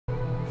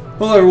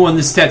Hello everyone,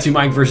 this is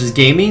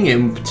TattooMikeVsGaming,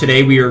 and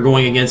today we are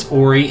going against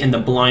Ori and the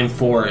Blind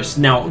Forest.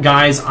 Now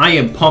guys, I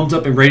am pumped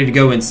up and ready to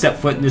go and step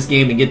foot in this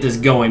game and get this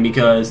going,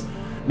 because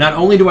not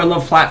only do I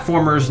love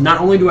platformers,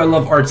 not only do I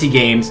love artsy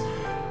games,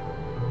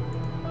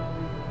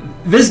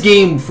 this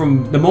game,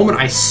 from the moment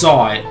I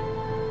saw it,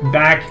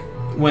 back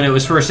when it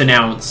was first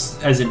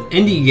announced as an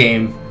indie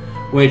game,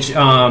 which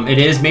it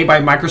is made by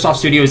Microsoft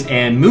Studios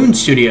and Moon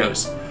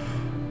Studios,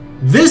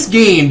 this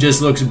game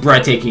just looks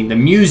breathtaking. The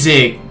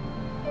music,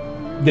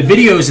 the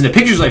videos and the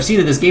pictures I've seen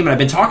of this game, and I've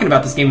been talking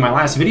about this game in my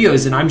last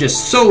videos, and I'm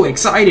just so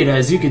excited,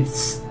 as you can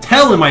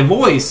tell in my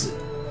voice.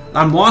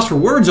 I'm lost for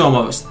words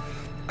almost.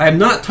 I have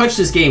not touched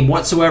this game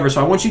whatsoever,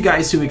 so I want you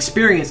guys to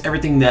experience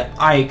everything that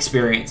I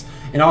experience.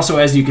 And also,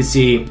 as you can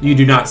see, you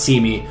do not see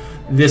me.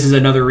 This is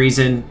another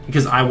reason,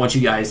 because I want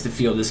you guys to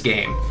feel this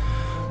game.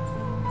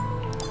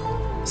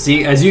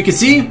 See, as you can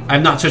see, I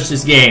have not touched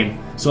this game.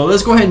 So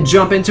let's go ahead and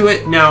jump into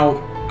it.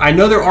 Now, I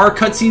know there are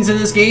cutscenes in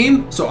this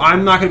game, so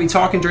I'm not going to be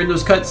talking during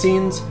those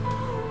cutscenes,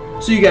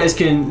 so you guys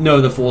can know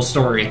the full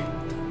story,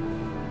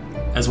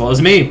 as well as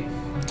me.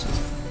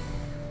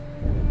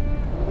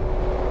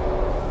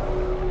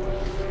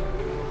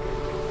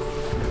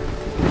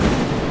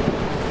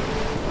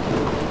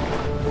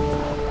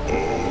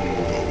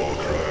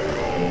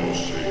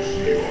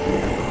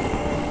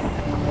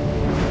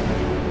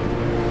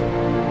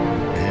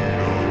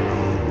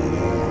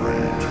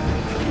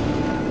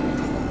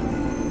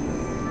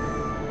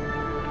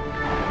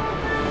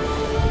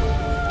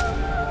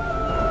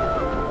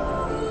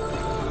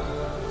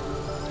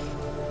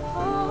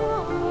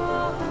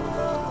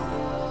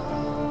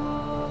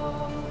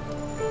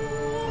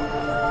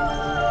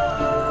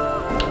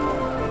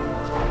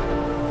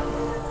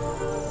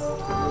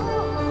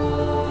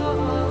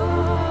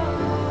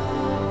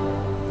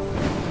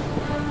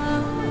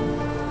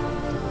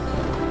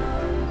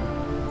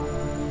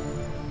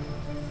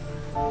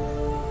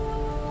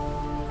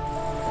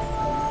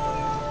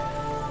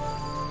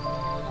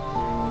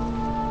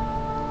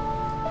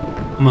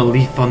 I'm a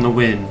leaf on the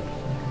wind.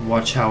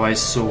 Watch how I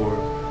soar.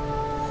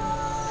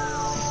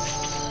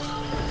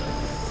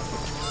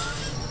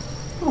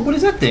 Oh, what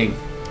is that thing?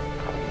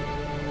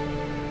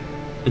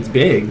 It's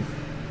big.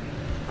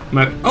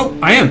 Oh,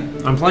 I am.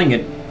 I'm playing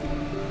it.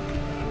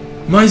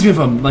 Reminds me of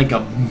like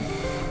a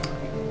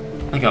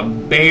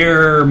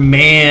bear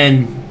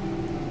man.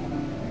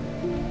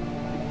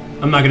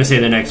 I'm not gonna say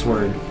the next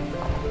word.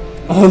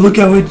 Oh, look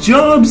how it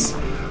jumps!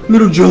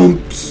 Little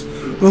jumps.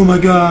 Oh my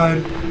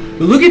god.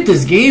 But look at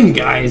this game,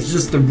 guys.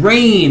 Just the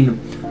rain,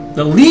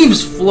 the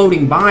leaves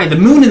floating by, the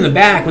moon in the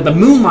back with the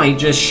moonlight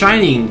just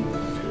shining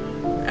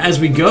as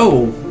we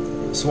go.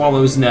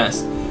 Swallow's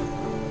Nest.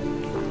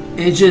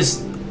 It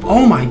just,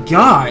 oh my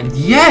god,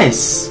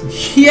 yes!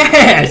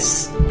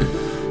 Yes!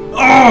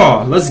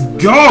 Oh, let's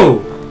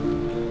go!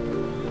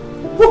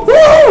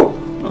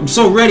 Woohoo! I'm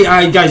so ready.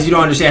 Guys, you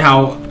don't understand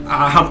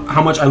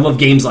how much I love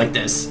games like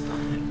this.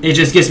 It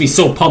just gets me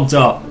so pumped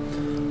up.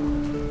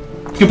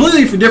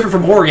 Completely different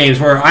from horror games,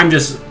 where I'm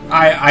just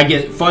I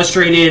get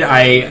frustrated,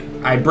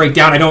 I break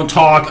down, I don't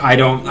talk, I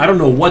don't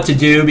know what to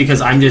do because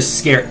I'm just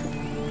scared.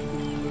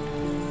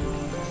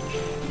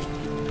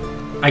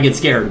 I get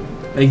scared.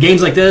 In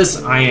games like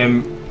this, I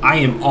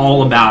am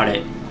all about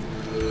it.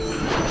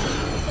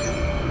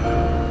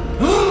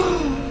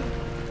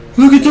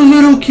 Look at the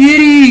little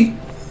kitty.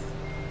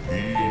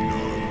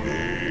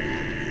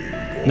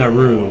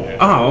 Naru.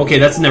 Oh, okay,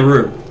 that's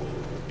Naru.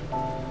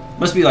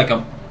 Must be like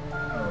a.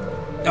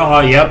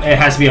 Oh, yep, it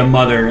has to be a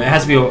mother. It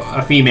has to be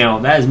a female.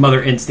 That is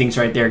mother instincts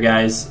right there,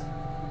 guys.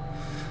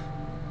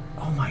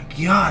 Oh my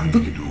god,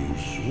 look at...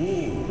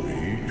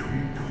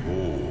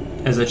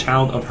 As a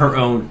child of her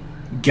own.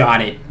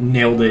 Got it.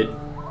 Nailed it.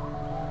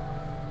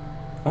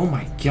 Oh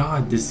my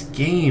god, this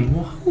game.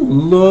 Well,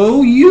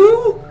 hello,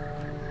 you?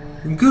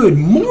 Good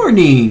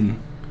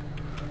morning.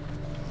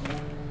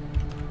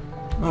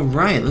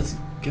 Alright, let's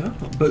go.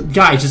 But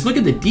guys, just look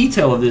at the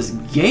detail of this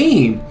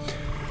game.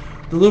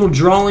 The little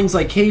drawings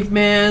like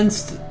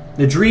cavemans,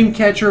 the dream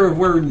catcher of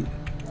where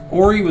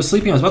Ori was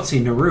sleeping. I was about to say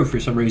Naru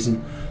for some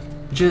reason.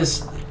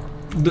 Just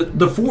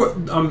the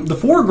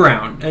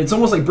foreground. It's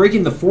almost like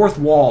breaking the fourth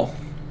wall,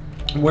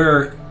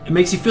 where it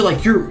makes you feel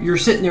like you're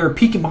sitting there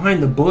peeking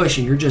behind the bush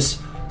and you're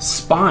just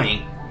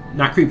spying.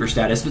 Not creeper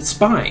status, but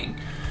spying.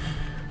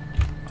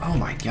 Oh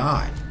my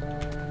god.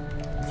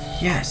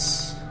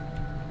 Yes.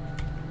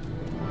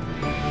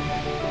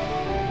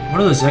 What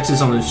are those X's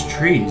on those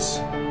trees?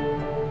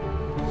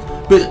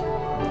 But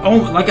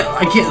oh, like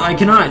I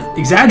cannot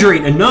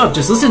exaggerate enough.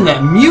 Just listen to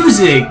that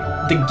music,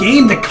 the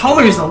game, the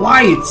colors, the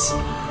lights.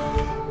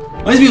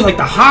 Reminds me of like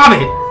The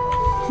Hobbit.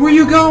 Where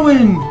you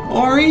going,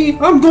 Ori?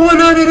 I'm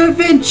going on an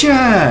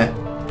adventure.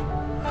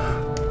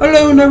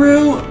 Hello,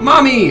 Naru.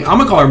 Mommy. I'm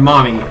gonna call her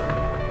Mommy.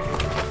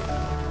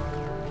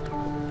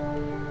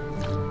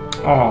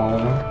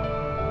 Aww.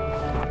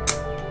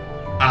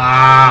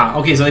 Ah.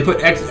 Okay, so they put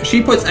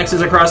she puts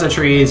X's across the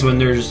trees when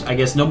there's, I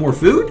guess, no more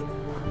food.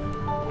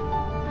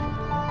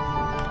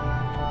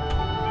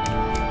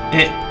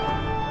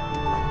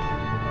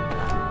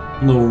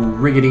 Little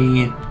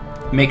riggedy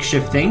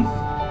makeshift thing.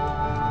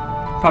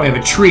 Probably have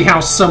a tree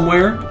house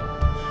somewhere.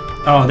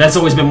 Oh, that's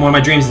always been one of my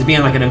dreams, is to be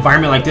in like an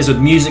environment like this with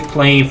music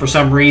playing for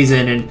some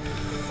reason, and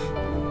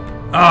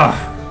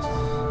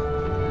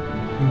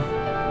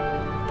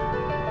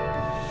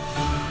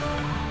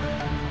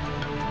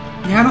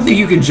yeah, I don't think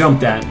you can jump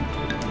that.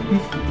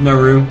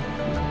 Naru.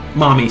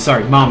 Mommy,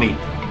 sorry, Mommy.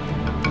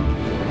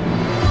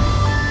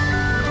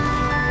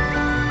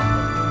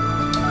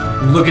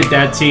 Look at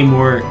that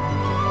teamwork.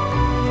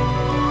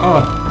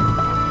 Oh.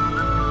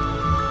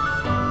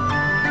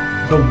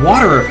 The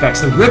water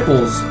effects, the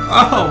ripples.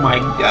 Oh my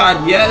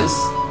god, yes.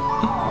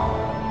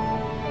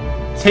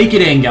 Take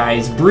it in,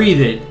 guys. Breathe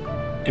it.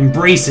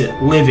 Embrace it.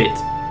 Live it.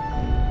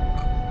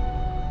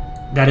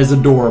 That is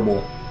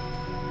adorable.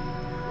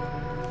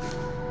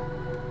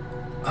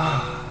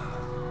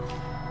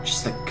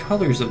 Just the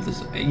colors of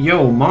this.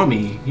 Yo,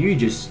 Mommy, you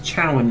just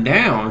chowing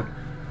down.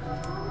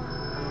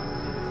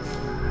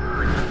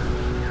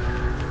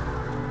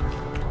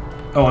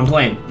 Oh, I'm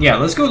playing. Yeah,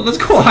 let's go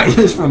hide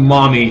this from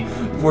Mommy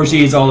before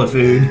she eats all the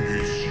food.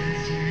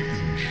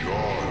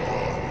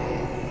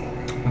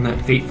 On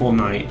that fateful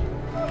night.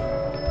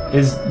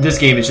 This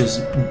game is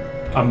just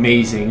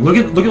amazing. Look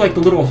at like the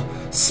little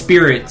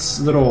spirits,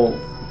 little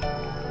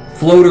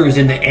floaters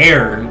in the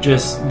air.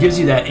 Just gives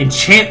you that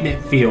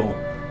enchantment feel.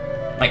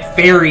 Like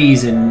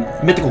fairies and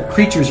mythical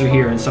creatures are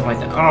here and stuff like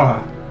that.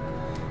 Oh.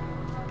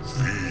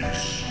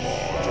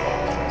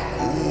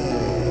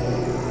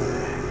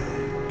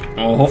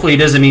 Oh, hopefully he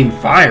doesn't mean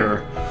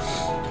fire.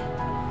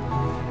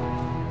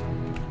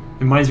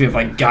 It reminds me of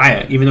like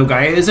Gaia. Even though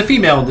Gaia is a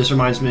female, this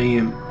reminds me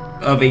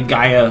of a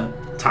Gaia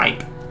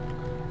type.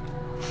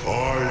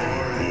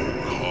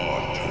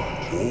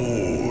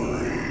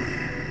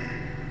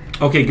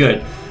 Okay,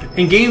 good.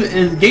 In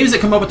games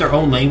that come up with their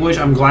own language,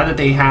 I'm glad that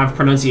they have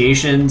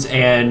pronunciations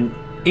and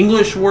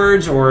English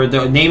words or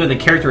the name of the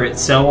character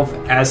itself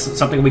as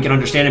something we can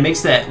understand. It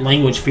makes that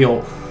language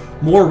feel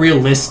more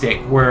realistic,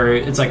 where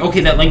it's like,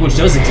 okay, that language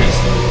does exist.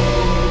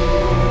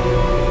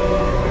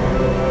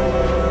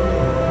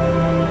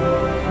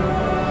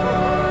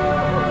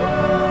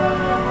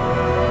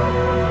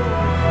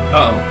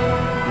 Uh-oh.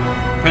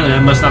 Apparently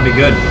that must not be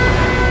good.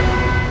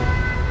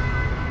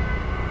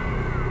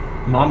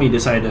 Mommy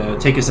decided to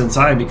take us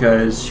inside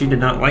because she did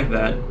not like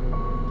that.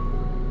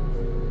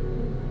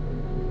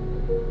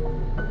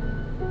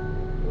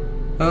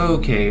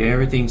 Okay,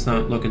 everything's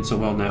not looking so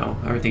well now.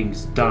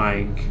 Everything's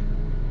dying.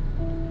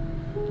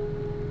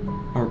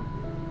 Or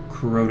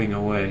corroding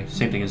away.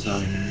 Same thing as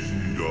dying.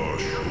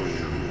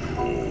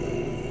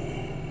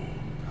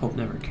 Hope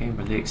never came.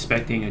 Are they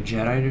expecting a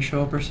Jedi to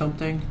show up or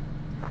something?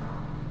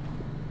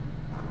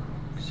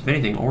 Because if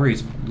anything,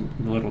 Ori's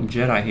the little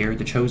Jedi here,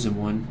 the chosen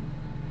one.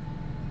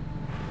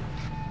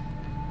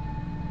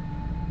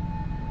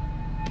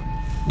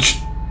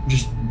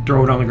 Just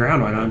throw it on the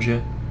ground, why don't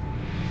you?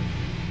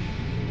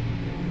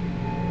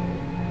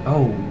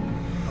 Oh,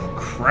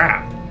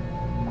 crap.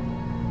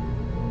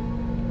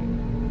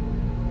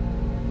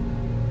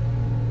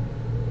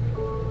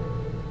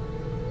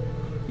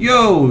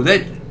 Yo,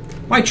 that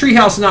my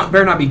treehouse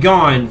better not be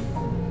gone.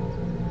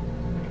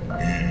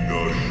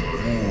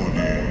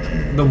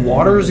 The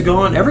water's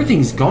gone.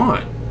 Everything's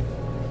gone.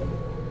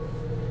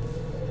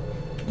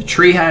 The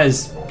tree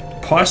has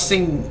pus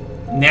and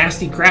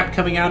nasty crap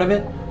coming out of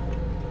it.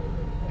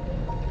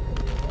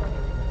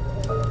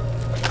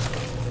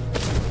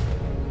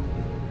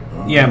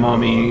 Yeah,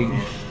 Mommy.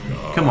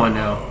 Come on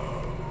now.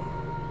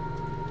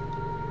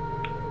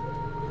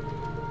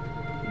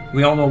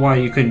 We all know why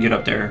you couldn't get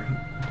up there.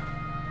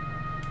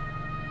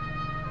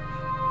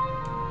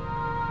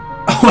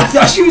 Oh, I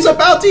thought she was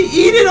about to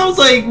eat it. I was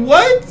like,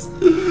 what?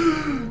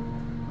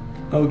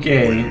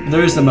 Okay,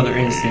 there's some other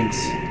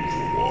instincts.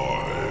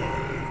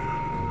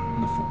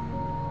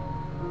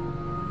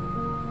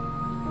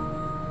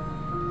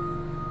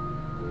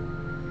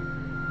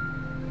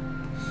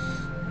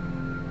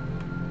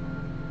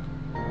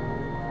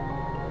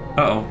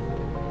 Uh-oh.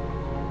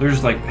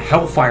 There's like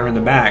hellfire in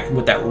the back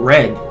with that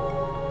red.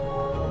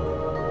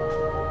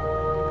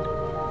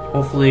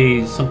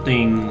 Hopefully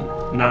something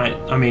not...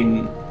 I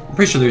mean, I'm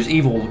pretty sure there's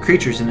evil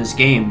creatures in this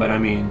game, but I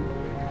mean...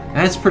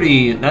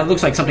 that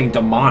looks like something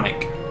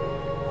demonic.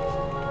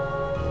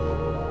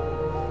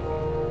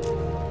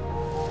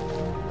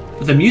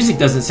 But the music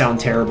doesn't sound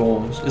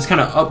terrible. It's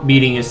kind of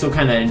upbeating. It's still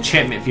kind of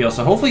enchantment feel,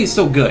 so hopefully it's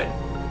still good.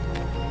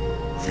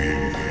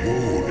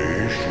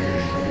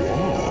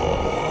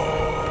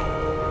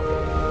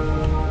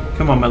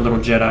 Come on, my little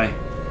Jedi.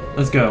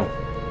 Let's go.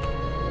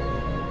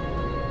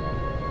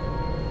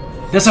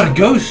 That's not a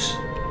ghost.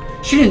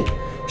 She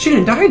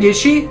didn't die, did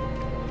she?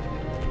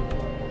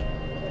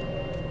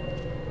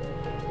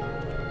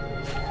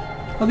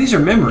 Oh, these are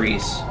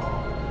memories.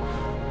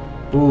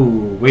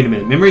 Ooh, wait a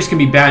minute. Memories can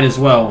be bad as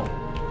well.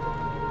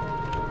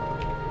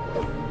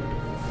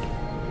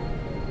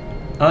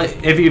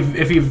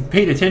 If you've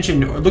paid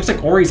attention, it looks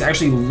like Ori's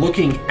actually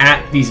looking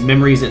at these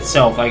memories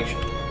itself, like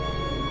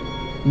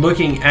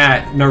looking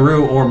at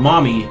Naru, or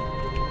Mommy,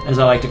 as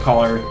I like to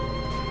call her.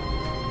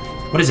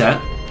 What is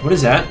that? What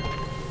is that?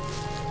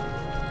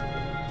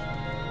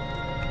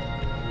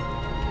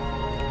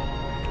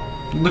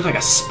 It looked like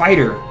a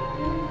spider.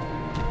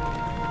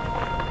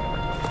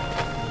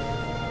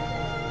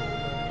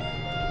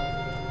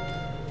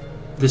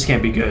 This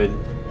can't be good.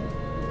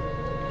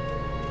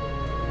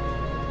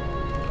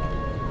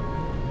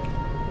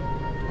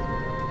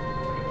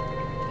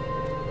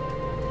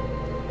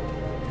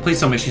 Please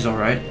tell me she's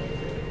alright.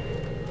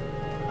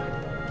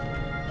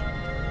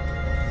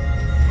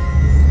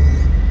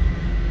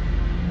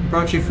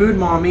 Brought you food,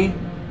 Mommy.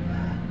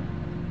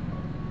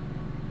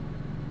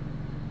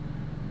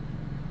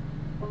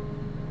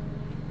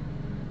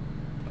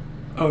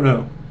 Oh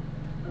no.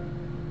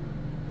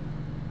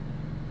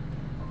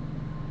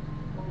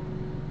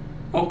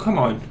 Oh, come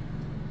on.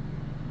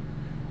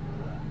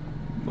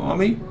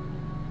 Mommy?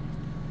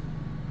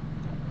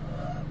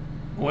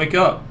 Wake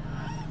up.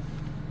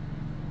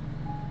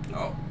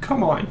 Oh,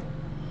 come on.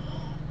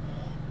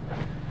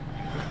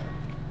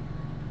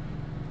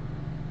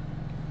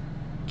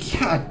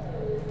 God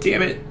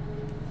damn it.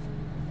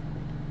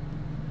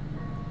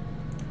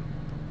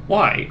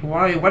 Why?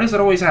 Why does that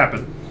always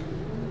happen?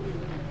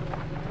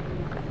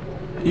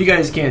 You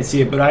guys can't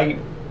see it, but I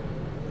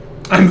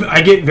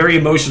get very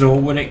emotional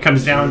when it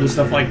comes down to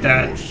stuff like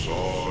that.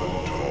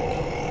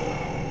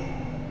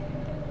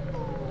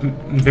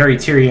 I'm very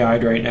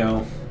teary-eyed right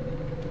now.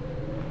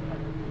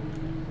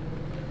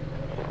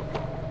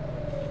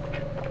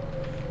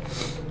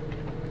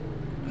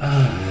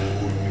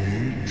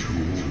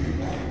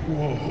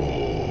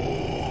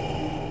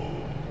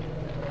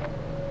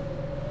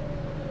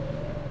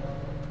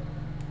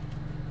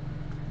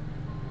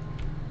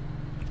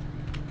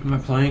 Am I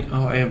playing?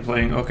 Oh, I am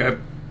playing. Okay.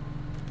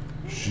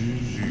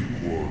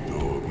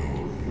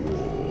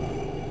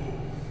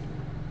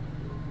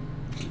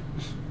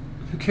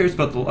 Who cares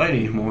about the light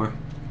anymore?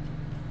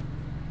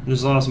 I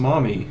just lost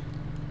Mommy.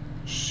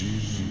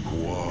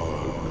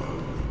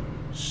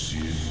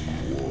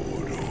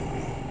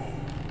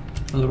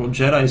 A little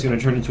Jedi is going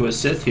to turn into a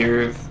Sith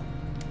here if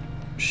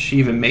she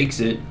even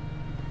makes it.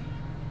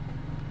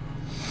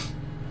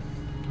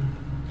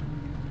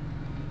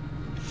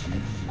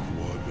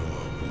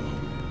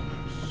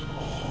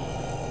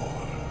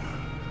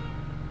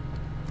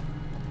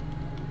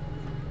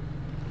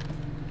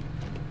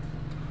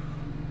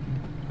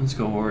 Let's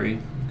go, Ori.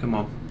 Come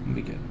on, let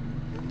me get.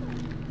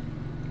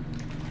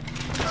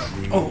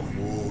 Oh.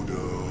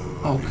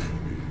 Oh.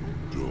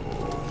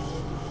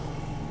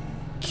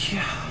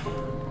 Yeah.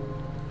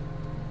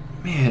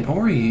 Man,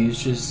 Ori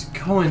is just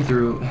going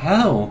through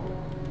hell.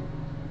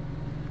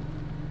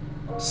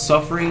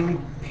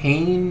 Suffering,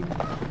 pain,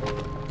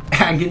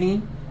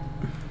 agony.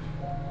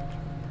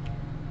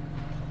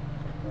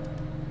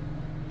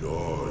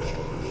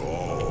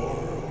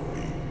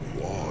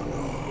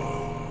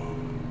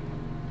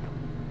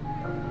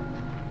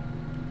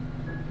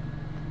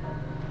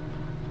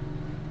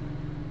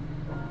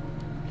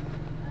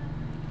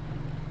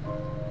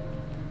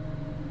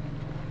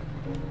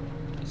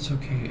 It's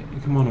okay.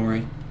 Come on,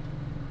 Ori.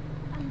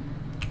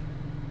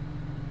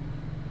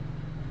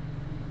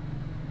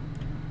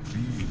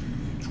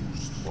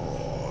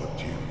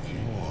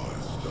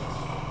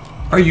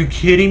 Are you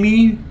kidding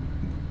me?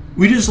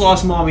 We just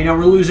lost Mommy, now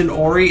we're losing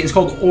Ori. It's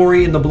called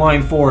Ori in the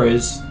Blind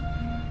Forest.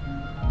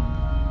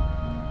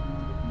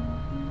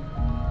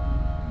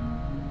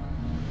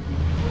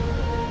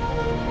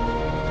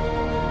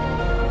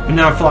 And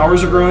now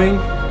flowers are growing.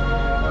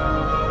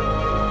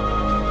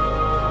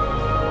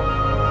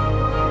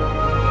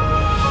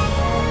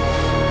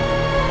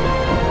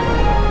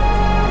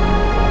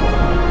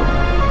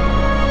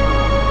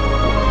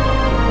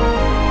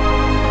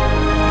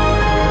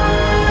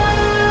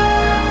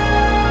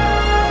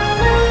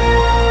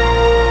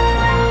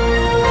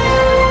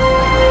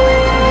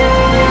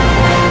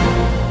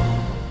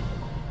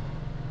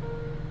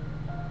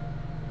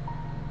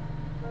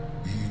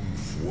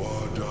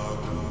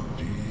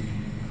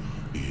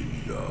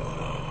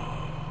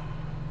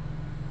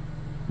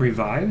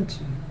 Revived?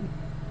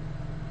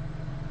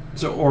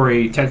 So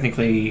Ori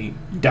technically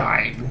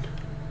died.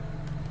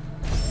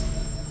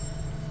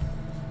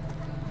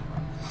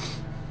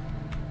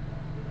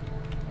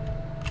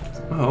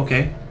 Oh,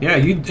 okay. Yeah,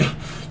 you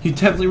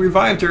definitely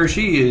revived her.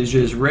 She is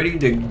just ready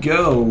to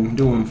go,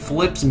 doing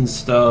flips and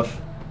stuff.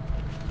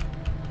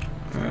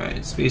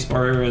 Alright,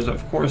 spacebar is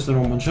of course the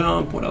normal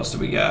jump. What else do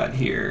we got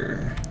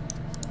here?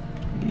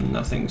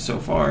 Nothing so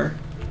far.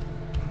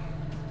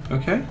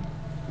 Okay.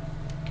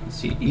 Let's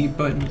see, E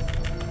button.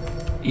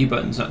 E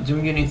button's not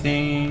doing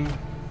anything.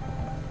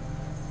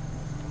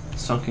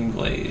 Sunken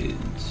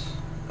glades.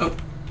 Oh,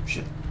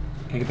 shit.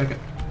 Can I get back up?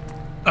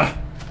 Ah!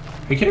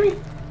 Are you kidding me?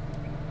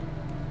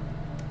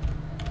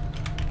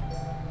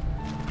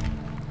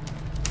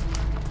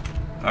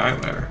 Alright,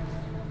 whatever.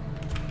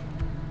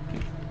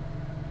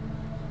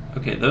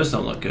 Okay, those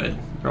don't look good.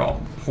 They're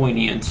all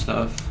pointy and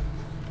stuff.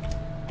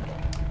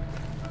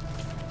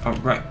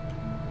 Alright.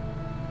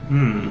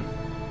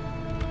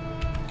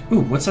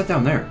 Ooh, what's that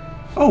down there?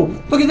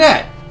 Oh, look at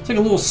that! It's like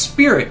a little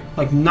spirit,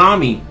 like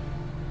Navi,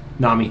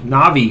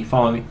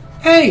 follow me.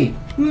 Hey,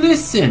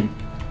 listen!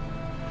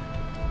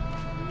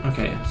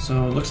 Okay,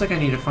 so it looks like I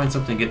need to find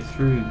something to get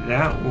through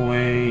that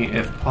way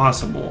if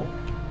possible.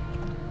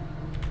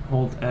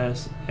 Hold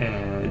S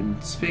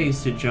and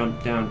space to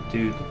jump down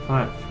through the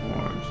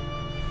platforms.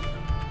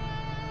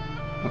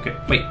 Okay,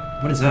 wait,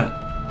 what is that?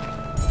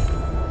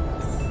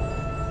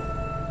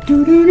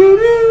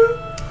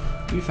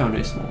 You found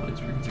a small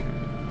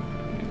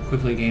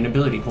quickly gain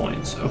ability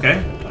points.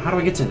 Okay, how do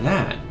I get to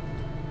that?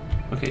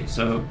 Okay,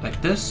 so like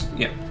this?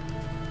 Yeah.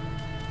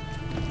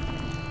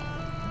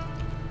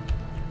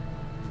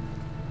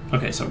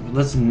 Okay, so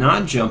let's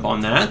not jump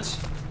on that.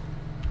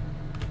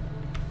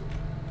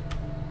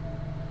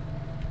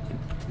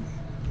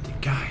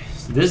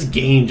 Guys, this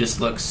game just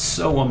looks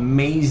so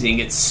amazing.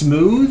 It's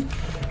smooth,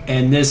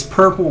 and this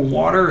purple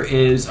water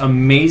is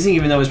amazing,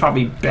 even though it's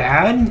probably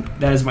bad.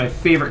 That is my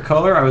favorite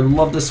color. I would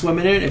love to swim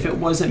in it if it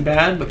wasn't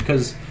bad, but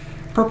because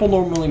purple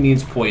normally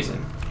means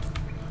poison.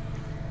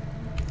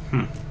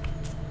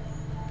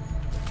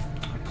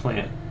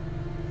 Plant.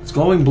 It's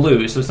glowing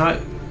blue, so it's not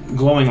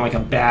glowing like a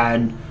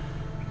bad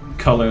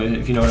color,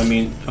 if you know what I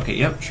mean. Okay,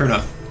 yep, sure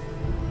enough.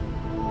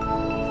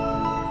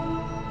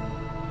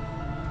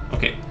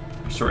 Okay,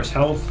 restores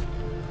health.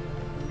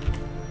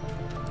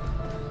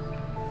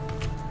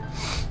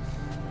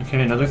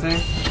 Okay, another thing.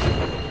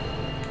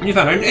 You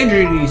found an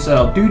injury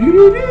cell. You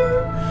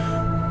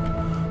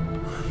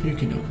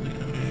can open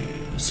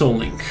it. Soul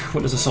Link.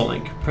 What is a Soul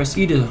Link? Press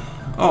E to...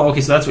 Oh,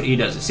 okay, so that's what E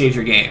does. It saves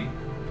your game.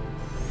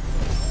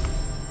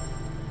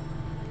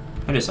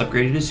 I just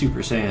upgraded to Super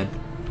Saiyan.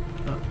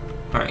 Oh.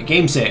 Alright,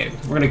 game save.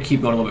 We're gonna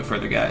keep going a little bit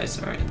further, guys.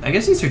 Alright, I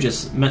guess these are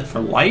just meant for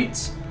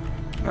lights.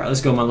 Alright,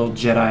 let's go, my little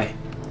Jedi.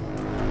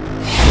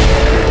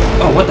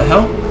 Oh, what the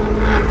hell?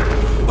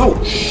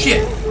 Oh,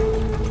 shit!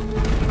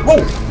 Whoa!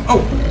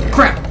 Oh,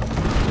 crap!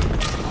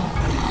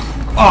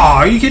 Aw,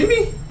 are you kidding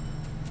me?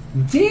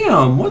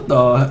 Damn, what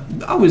the...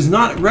 I was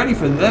not ready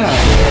for that.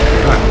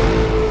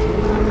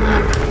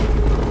 Alright.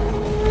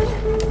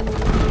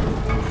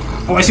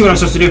 Oh, I see what I'm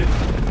supposed to do.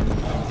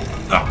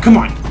 Oh, come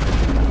on.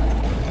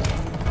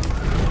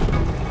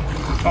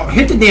 Oh,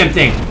 hit the damn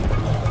thing.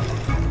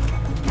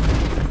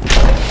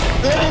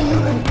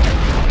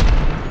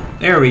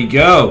 There we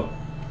go.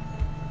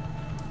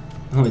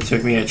 It only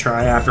took me a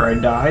try after I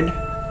died.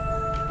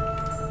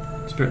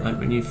 Spirit light,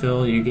 when you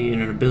fill, you gain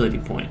an ability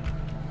point.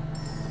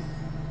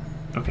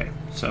 Okay,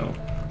 so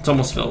it's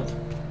almost filled.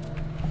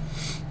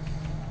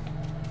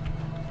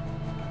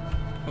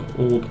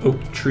 Old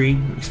oak tree.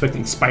 I'm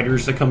expecting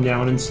spiders to come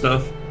down and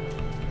stuff.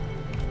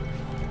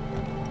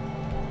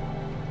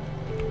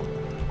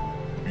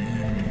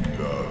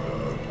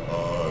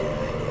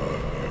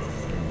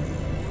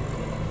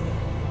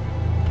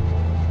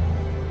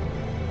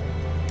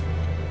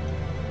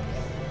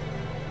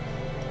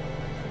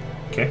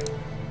 Okay.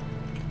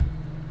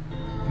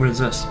 What is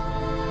this?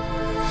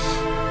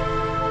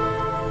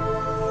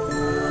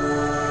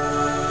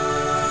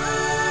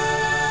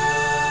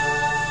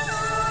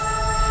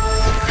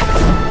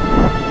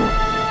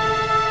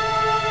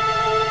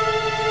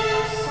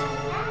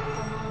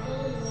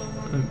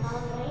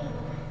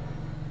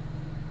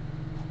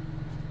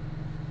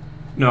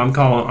 No, I'm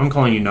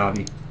calling you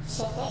Navi.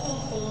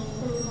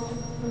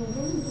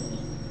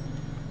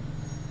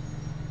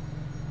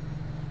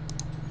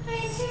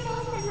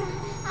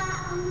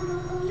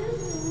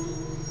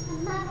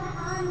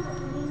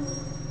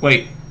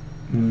 Wait,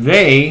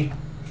 they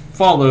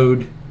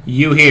followed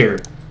you here.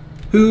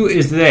 Who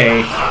is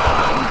they?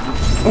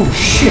 Oh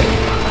shit!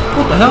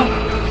 What the hell?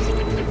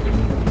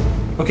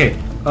 Okay.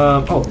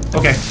 Oh,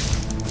 okay.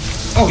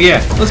 Oh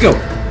yeah, let's go.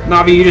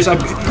 Navi, you just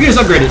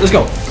upgraded. Let's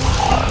go.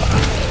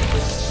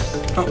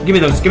 Oh, give me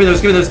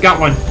those. Got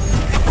one.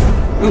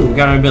 Ooh,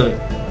 got an ability.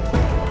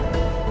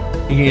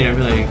 You can get an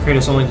ability. Create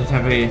a soul link to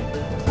have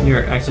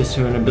near access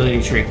to an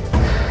ability tree.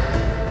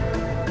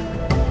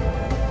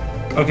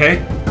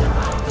 Okay.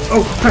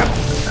 Oh, crap.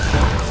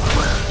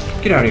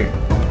 Get out of here.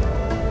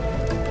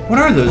 What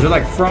are those? They're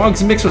like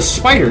frogs mixed with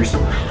spiders.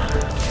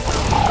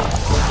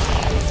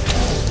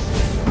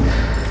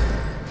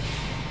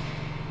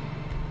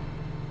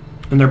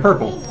 And they're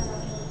purple.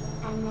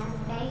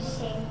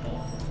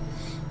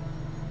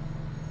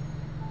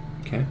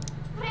 Okay.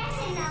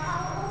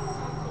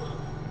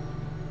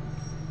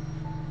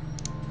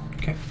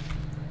 Okay.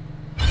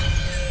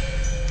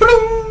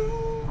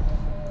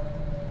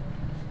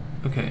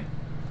 Okay.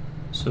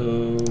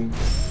 So,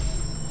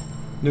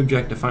 new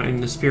objective,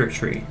 finding the spirit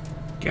tree.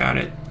 Got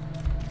it.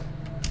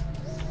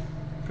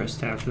 Press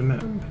tab for the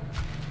map.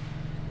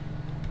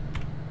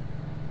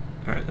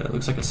 Alright, that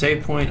looks like a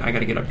save point. I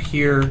gotta get up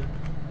here,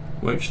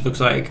 which looks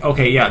like...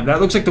 Okay, yeah,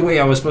 that looks like the way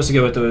I was supposed to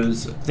go with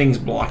those things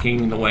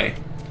blocking the way.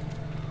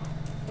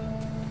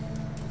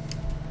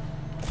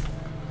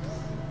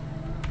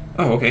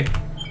 Oh, okay.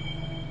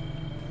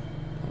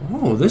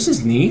 Oh, this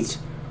is neat.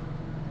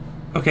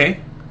 Okay.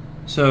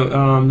 So,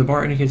 the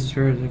bar indicates the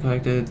spirit has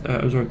collected,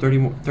 absorb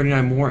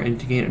 39 more and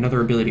to gain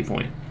another ability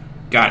point.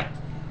 Got it.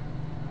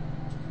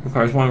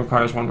 Requires one.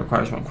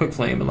 Quick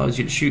flame allows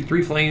you to shoot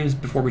 3 flames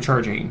before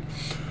recharging.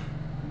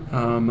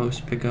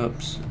 Most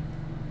pickups.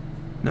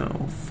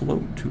 No,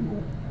 float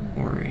tool.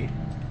 Ori.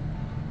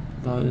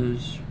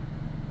 Buzz.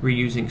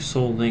 Reusing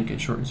Soul Link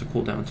and shortens the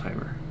cooldown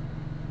timer.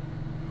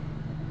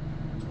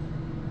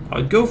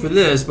 I'd go for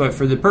this, but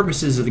for the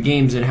purposes of the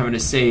games and having to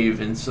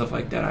save and stuff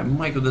like that, I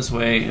might go this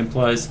way. And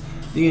plus,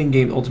 the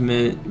in-game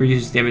ultimate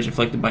reduces damage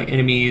inflicted by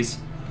enemies.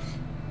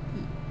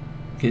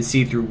 You can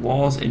see through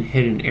walls and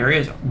hidden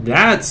areas.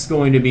 That's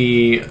going to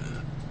be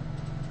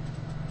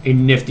a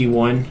nifty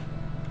one.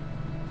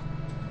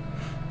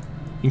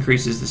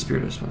 Increases the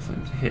spirit of small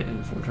flames to hit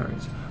and 4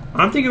 targets.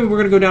 I'm thinking we're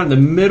going to go down the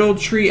middle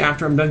tree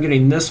after I'm done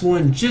getting this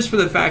one, just for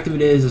the fact of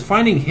it is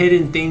finding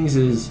hidden things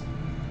is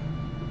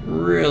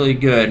really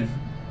good.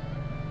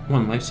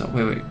 One lifestyle.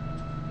 Wait.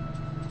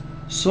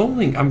 Soul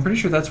Link. I'm pretty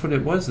sure that's what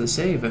it was, the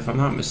save, if I'm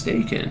not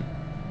mistaken.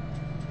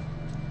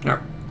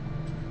 Alright.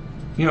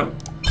 You know,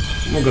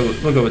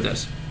 we'll go with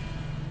this.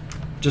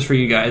 Just for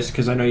you guys,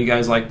 because I know you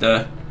guys like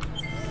the...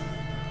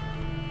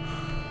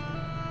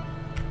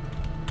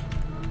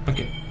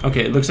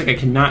 Okay, it looks like I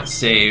cannot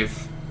save.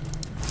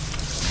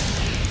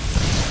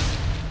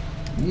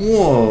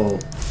 Whoa.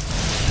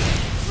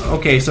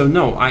 Okay, so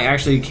no, I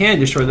actually can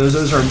destroy those.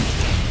 Those are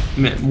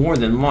meant more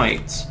than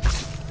lights.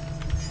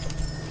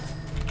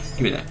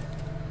 Give me that.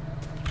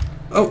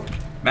 Oh,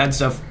 bad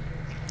stuff.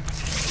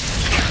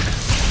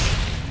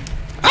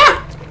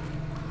 Ah!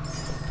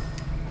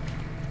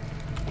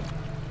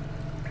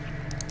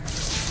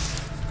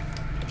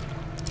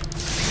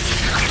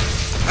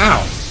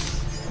 Ow.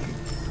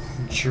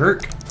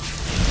 Jerk.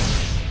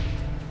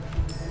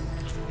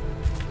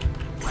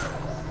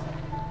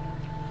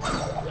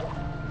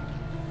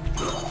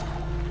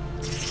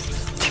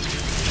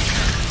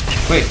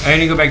 Wait, I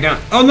need to go back down.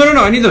 Oh,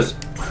 no, I need those.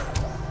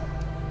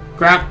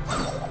 Crap.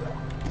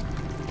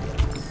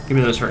 Give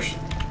me those first.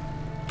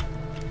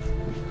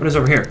 What is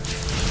over here?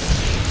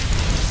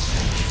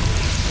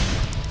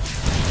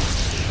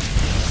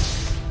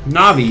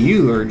 Navi,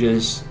 you are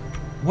just...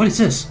 What is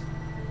this?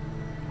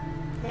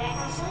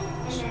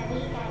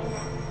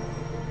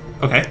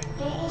 Okay.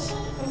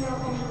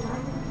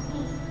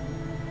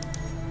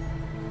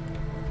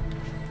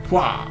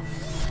 Wow.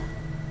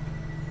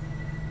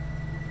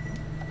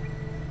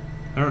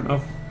 I don't know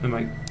if... Am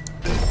I...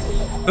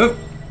 Oh!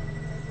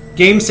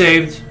 Game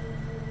saved.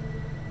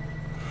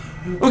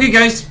 Okay,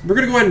 guys, we're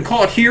gonna go ahead and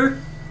call it here.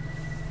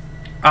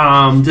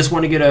 Just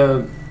want to get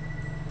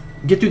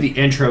through the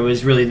intro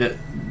is really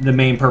the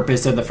main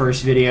purpose of the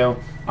first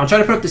video. I'll try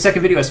to put up the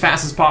second video as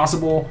fast as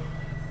possible.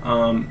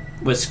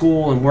 With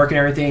school and work and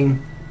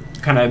everything,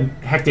 kind of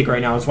hectic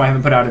right now. That's why I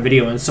haven't put out a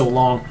video in so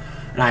long,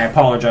 and I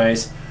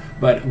apologize.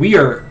 But we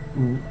are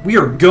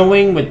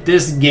going with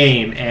this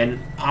game, and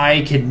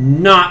I could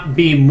not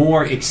be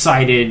more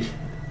excited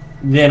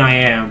than I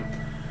am.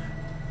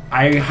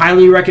 I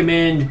highly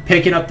recommend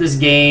picking up this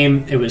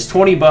game. It was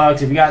 20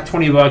 bucks. If you got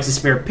 20 bucks to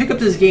spare, pick up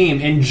this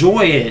game.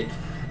 Enjoy it.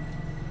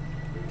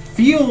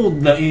 Feel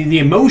the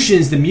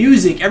emotions, the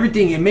music,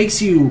 everything. It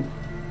makes you...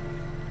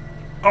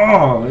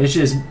 Oh, it's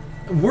just...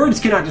 Words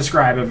cannot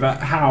describe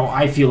about how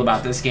I feel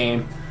about this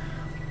game.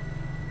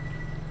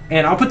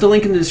 And I'll put the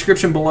link in the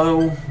description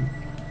below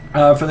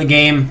for the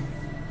game.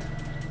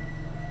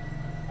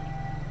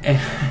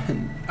 And,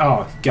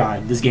 oh,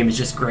 God. This game is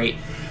just great.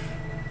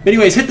 But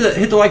anyways, hit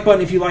the like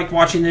button if you liked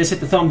watching this. Hit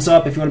the thumbs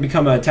up if you want to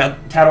become a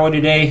Tattooi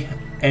today.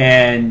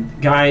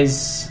 And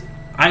guys,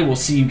 I will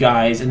see you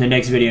guys in the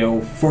next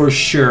video for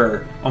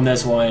sure on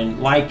this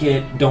one. Like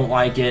it, don't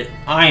like it.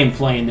 I am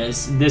playing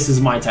this. This is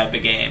my type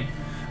of game.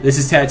 This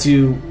is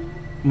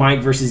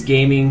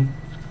TattooMikeVsGaming,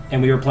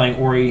 and we were playing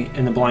Ori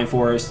in the Blind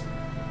Forest.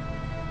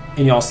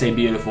 And y'all stay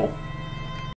beautiful.